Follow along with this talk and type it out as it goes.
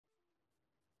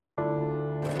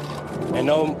And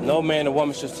no man or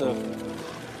woman should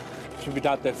be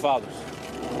without their fathers.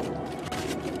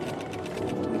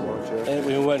 And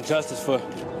we want justice for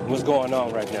what's going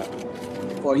on right now.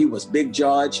 For he was big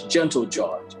George, gentle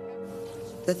George.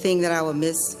 The thing that I would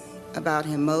miss about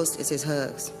him most is his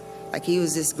hugs. Like, he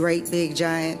was this great big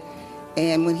giant,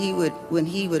 and when he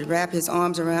would wrap his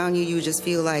arms around you, you would just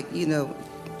feel like, you know,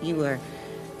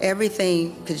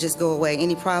 everything could just go away.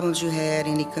 Any problems you had,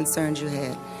 any concerns you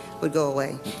had would go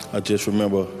away. I just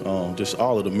remember just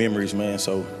all of the memories, man.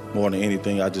 So more than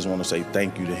anything, I just want to say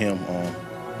thank you to him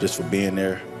just for being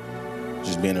there,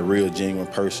 just being a real, genuine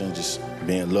person, just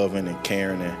being loving and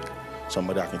caring, and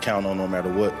somebody I can count on no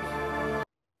matter what.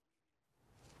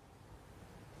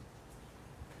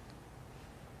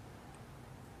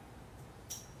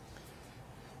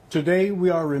 Today we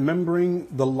are remembering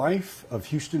the life of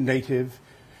Houston native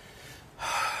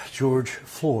George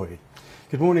Floyd.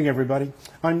 Good morning, everybody.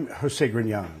 I'm Jose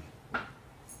Grignon.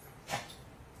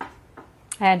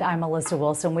 And I'm Melissa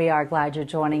Wilson. We are glad you're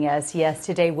joining us. Yes,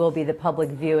 today will be the public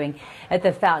viewing at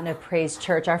the Fountain of Praise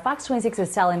Church. Our Fox 26's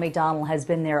Sally McDonald has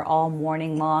been there all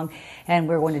morning long, and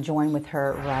we're going to join with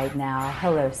her right now.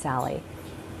 Hello, Sally.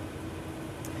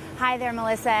 Hi there,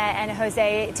 Melissa and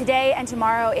Jose. Today and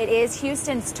tomorrow, it is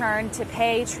Houston's turn to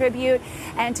pay tribute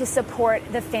and to support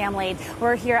the family.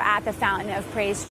 We're here at the Fountain of Praise